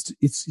part is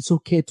it's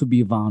okay to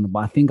be vulnerable.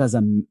 I think as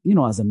a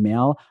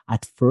male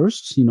at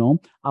first,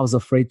 I was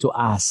afraid to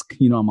ask,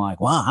 I'm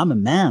like, wow, I'm a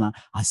man.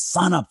 I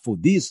sign up for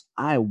this.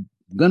 I'm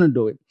going to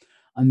do it.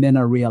 And then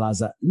I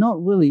realized that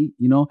not really,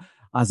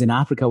 as in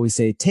Africa, we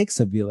say it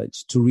takes a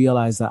village, to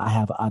realize that I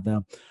have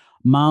other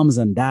moms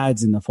and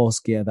dads in the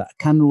foster care that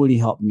can really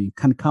help me,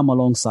 can come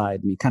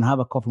alongside me, can have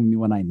a coffee with me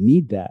when I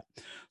need that.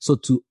 So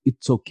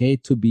it's okay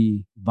to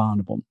be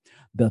vulnerable.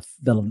 The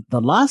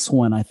last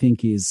one, I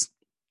think, is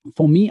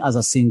for me as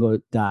a single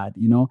dad,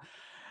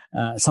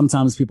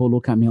 sometimes people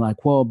look at me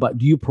like, well, but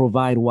do you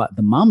provide what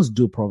the moms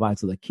do provide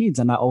to the kids?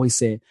 And I always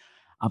say,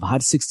 I've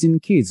had 16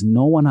 kids.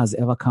 No one has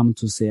ever come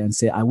to say,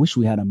 I wish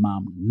we had a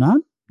mom.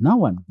 None, no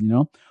one,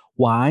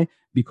 Why?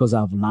 Because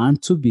I've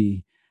learned to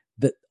be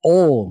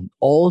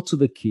all to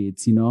the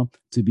kids,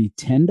 to be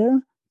tender,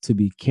 to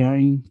be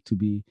caring, to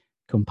be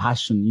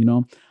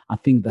compassion. I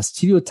think the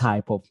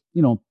stereotype of,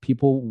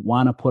 people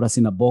want to put us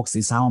in a box.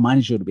 This is how a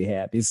man should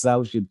behave. This is how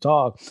we should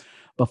talk.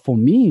 But for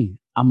me,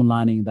 I'm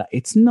learning that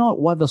it's not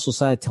what the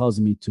society tells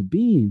me to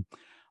be,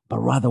 but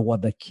rather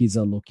what the kids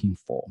are looking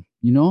for,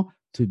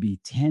 to be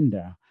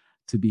tender,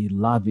 to be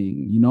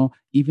loving,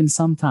 even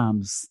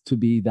sometimes to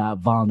be that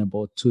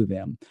vulnerable to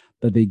them,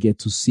 that they get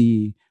to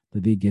see,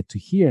 that they get to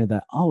hear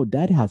that, oh,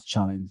 daddy has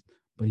challenge,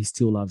 but he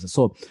still loves us.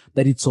 So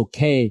that it's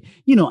okay,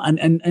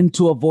 and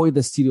to avoid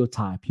the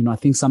stereotype, I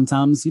think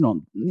sometimes,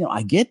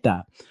 I get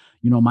that,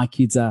 my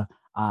kids are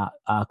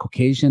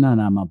Caucasian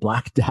and I'm a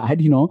black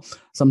dad,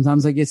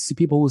 sometimes I get to see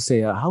people who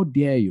say, how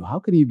dare you? How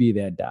can you be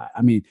their dad?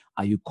 I mean,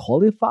 are you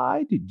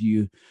qualified? Do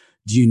you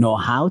know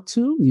how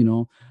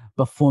to,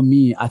 But for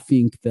me, I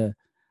think the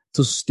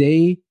to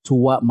stay to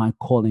what my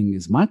calling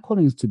is. My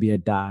calling is to be a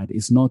dad.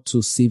 It's not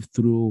to sift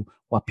through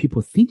what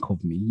people think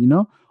of me,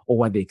 or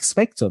what they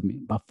expect of me,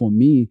 but for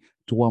me,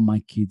 to what my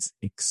kids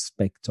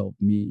expect of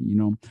me,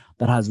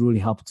 that has really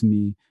helped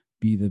me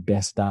be the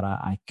best dad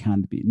I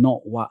can be.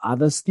 Not what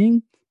others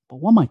think, but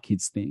what my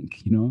kids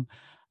think,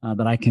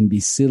 that I can be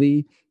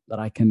silly, that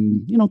I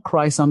can,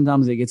 cry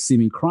sometimes. They get to see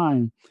me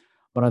crying,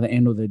 but at the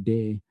end of the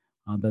day,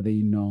 that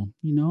they know,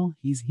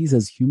 he's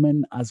as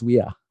human as we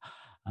are.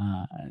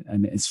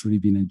 And it's really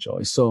been a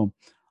joy. So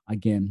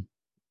again,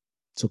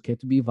 it's okay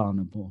to be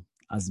vulnerable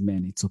as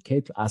men. It's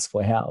okay to ask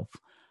for help.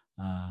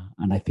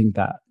 And I think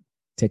that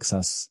takes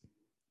us,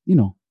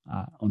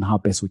 on how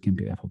best we can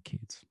be there for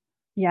kids.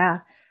 Yeah,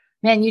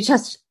 man, you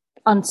touched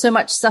on so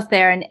much stuff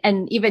there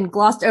and even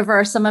glossed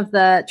over some of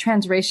the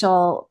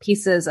transracial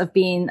pieces of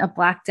being a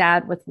Black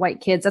dad with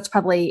white kids. That's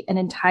probably an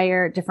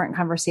entire different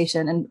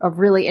conversation and a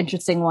really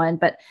interesting one,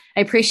 but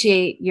I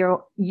appreciate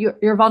your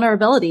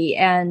vulnerability.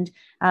 And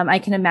I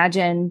can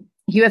imagine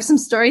you have some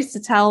stories to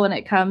tell when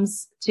it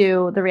comes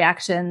to the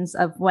reactions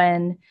of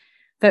when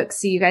folks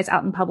see you guys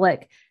out in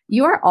public.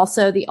 You are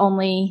also the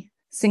only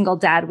single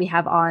dad we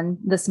have on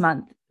this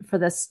month for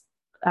this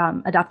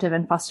adoptive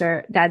and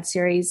foster dad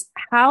series.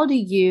 How do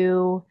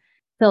you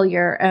fill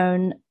your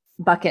own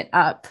bucket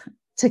up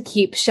to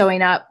keep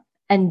showing up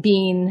and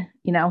being,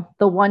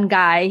 the one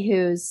guy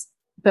who's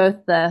both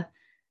the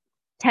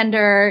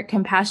tender,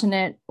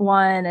 compassionate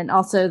one and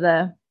also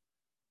the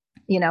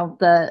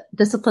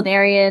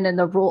disciplinarian and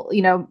the rule,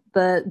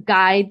 the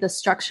guide, the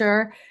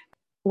structure?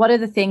 What are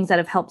the things that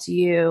have helped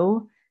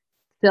you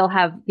still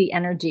have the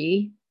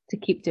energy to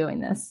keep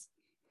doing this?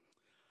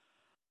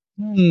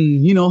 I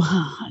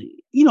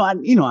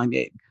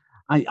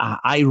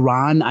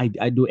run, I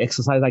do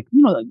exercise. Like,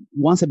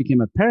 once I became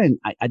a parent,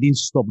 I didn't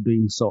stop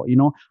doing so.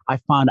 I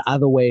found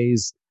other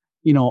ways,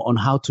 on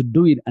how to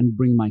do it and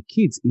bring my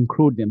kids,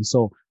 include them.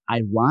 So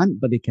I run,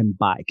 but they can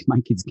bike.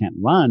 My kids can't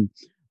run,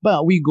 but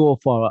I go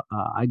for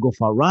a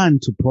run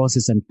to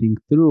process and think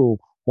through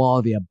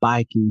while they're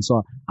biking.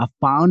 So I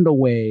found a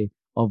way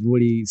of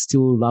really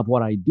still love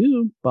what I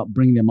do, but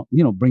bring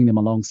them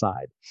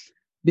alongside.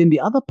 Then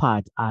the other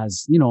part,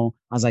 as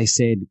I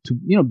said,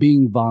 to,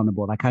 being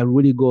vulnerable, like I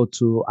really go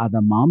to other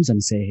moms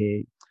and say,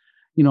 hey,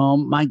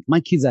 my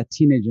kids are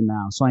teenagers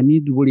now. So I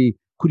need to really,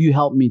 could you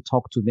help me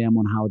talk to them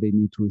on how they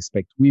need to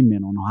respect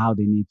women, on how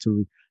they need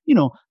to,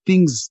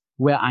 things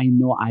where I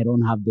know I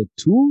don't have the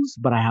tools,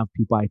 but I have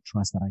people I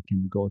trust that I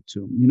can go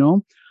to,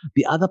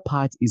 The other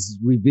part is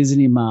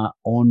revisiting my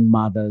own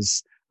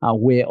mother's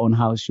way on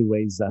how she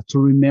raised us, to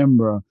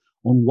remember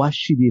on what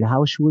she did,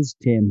 how she was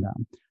tender,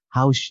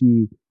 how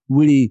she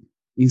really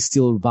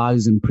instilled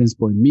values and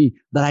principles in me,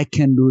 that I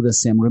can do the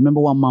same. Remember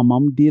what my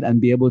mom did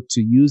and be able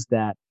to use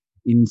that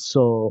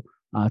to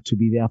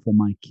be there for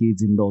my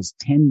kids in those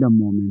tender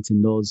moments,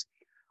 in those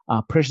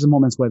precious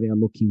moments where they are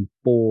looking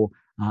for,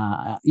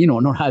 not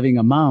having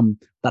a mom,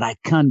 that I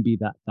can be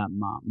that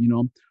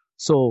mom,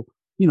 So,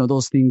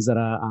 those things that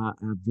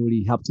have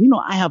really helped.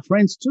 I have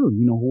friends too,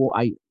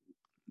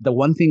 the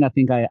one thing I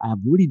think I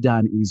have really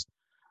done is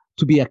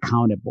to be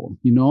accountable.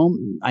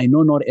 I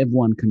know not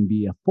everyone can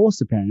be a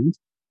foster parent,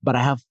 but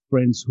I have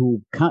friends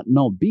who can't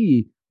not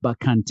be, but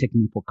can take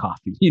me for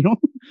coffee,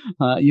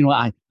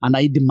 I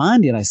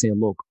demand it. I say,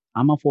 look,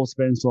 I'm a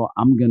foster parent, so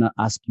I'm going to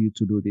ask you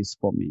to do this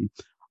for me.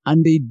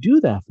 And they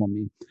do that for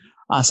me.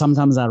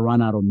 Sometimes I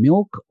run out of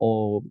milk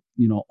or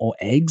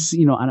eggs,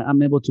 and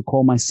I'm able to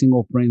call my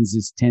single friends.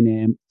 It's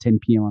 10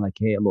 p.m. I'm like,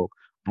 hey, look,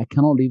 I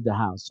cannot leave the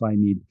house. So I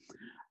need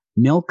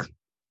milk.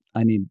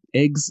 I need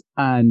eggs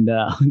and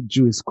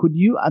juice. Could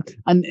you?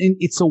 And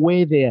it's a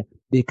way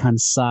they can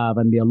serve,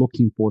 and they're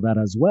looking for that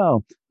as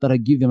well. That I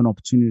give them an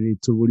opportunity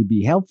to really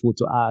be helpful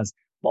to us,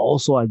 but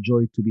also a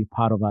joy to be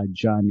part of our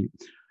journey.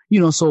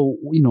 So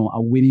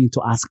are willing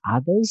to ask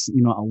others.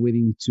 Are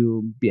willing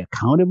to be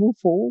accountable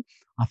for.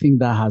 I think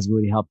that has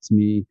really helped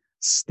me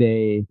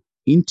stay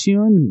in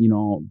tune.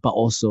 But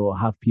also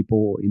have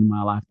people in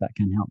my life that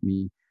can help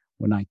me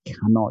when I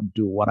cannot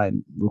do what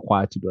I'm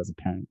required to do as a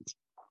parent.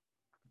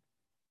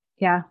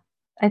 Yeah,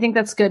 I think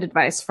that's good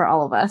advice for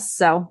all of us.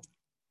 So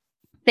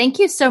thank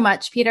you so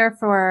much, Peter,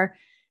 for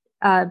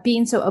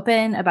being so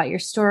open about your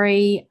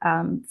story,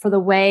 for the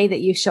way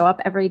that you show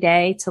up every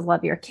day to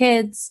love your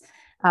kids,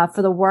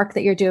 for the work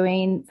that you're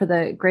doing for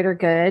the greater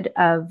good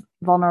of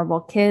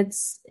vulnerable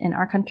kids in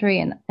our country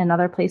and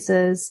other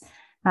places,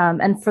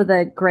 and for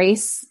the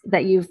grace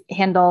that you've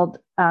handled,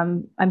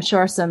 I'm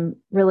sure, some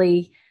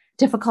really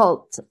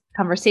difficult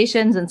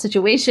conversations and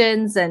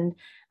situations and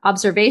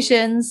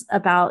observations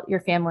about your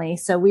family.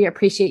 So we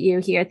appreciate you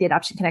here at the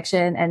Adoption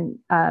Connection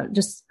and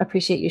just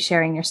appreciate you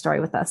sharing your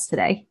story with us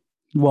today.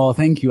 Well,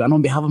 thank you. And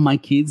on behalf of my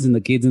kids and the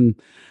kids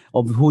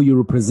of who you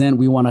represent,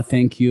 we want to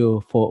thank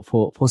you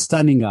for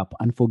standing up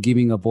and for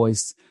giving a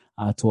voice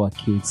to our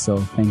kids. So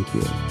thank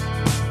you.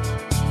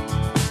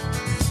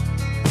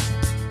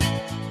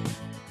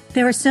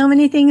 There were so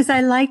many things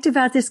I liked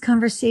about this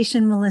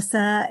conversation,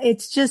 Melissa.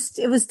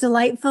 It was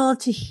delightful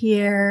to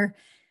hear,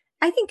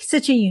 I think,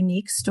 such a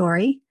unique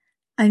story.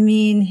 I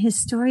mean, his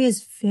story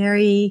is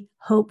very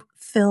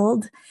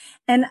hope-filled.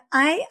 And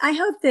I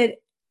hope that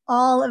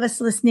all of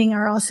us listening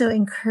are also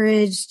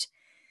encouraged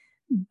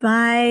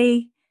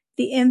by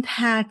the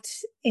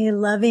impact a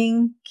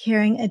loving,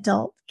 caring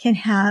adult can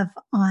have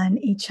on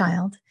a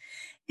child,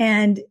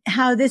 and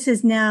how this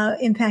has now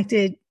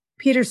impacted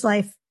Peter's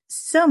life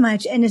so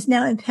much and is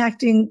now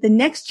impacting the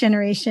next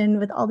generation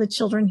with all the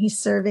children he's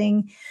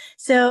serving.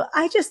 So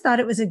I just thought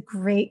it was a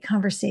great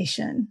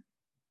conversation.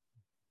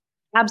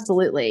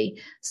 Absolutely.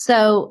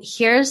 So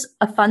here's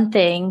a fun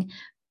thing.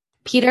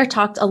 Peter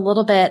talked a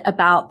little bit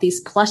about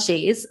these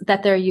plushies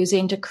that they're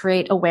using to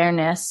create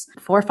awareness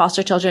for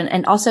foster children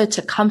and also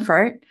to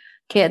comfort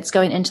kids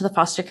going into the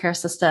foster care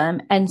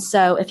system. And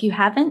so if you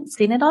haven't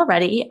seen it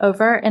already,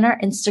 over in our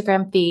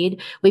Instagram feed,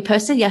 we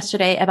posted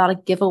yesterday about a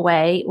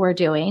giveaway we're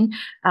doing.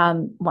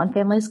 One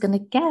family is going to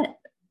get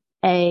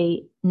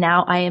a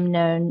Now I Am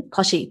Known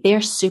plushie.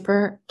 They're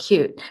super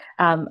cute.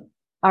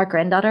 Our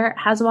granddaughter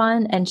has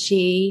one, and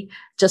she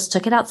just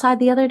took it outside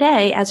the other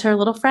day as her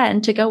little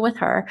friend to go with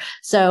her.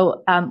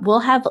 So we'll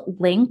have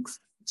links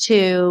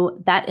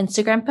to that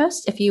Instagram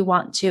post if you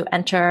want to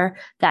enter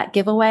that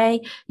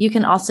giveaway. You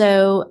can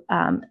also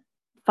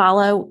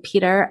follow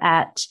Peter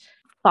at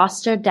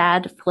Foster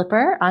Dad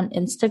Flipper on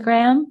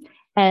Instagram,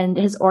 and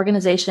his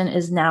organization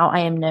is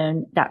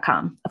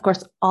nowiamknown.com. Of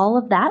course, all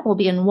of that will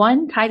be in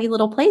one tidy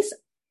little place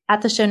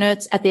at the show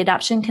notes at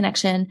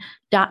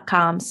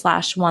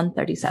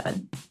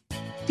theadoptionconnection.com/137.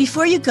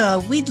 Before you go,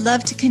 we'd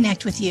love to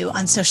connect with you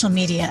on social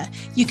media.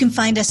 You can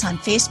find us on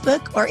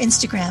Facebook or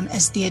Instagram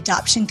as The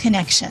Adoption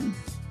Connection.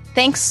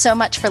 Thanks so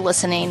much for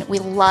listening. We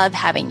love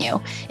having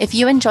you. If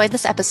you enjoyed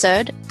this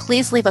episode,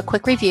 please leave a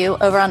quick review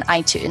over on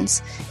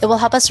iTunes. It will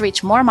help us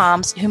reach more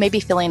moms who may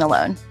be feeling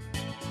alone.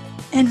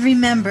 And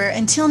remember,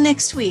 until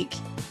next week,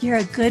 you're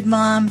a good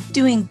mom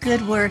doing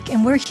good work,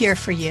 and we're here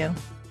for you.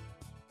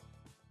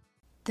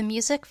 The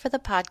music for the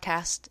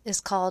podcast is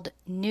called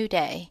New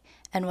Day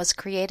and was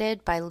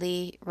created by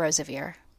Lee Rosevier.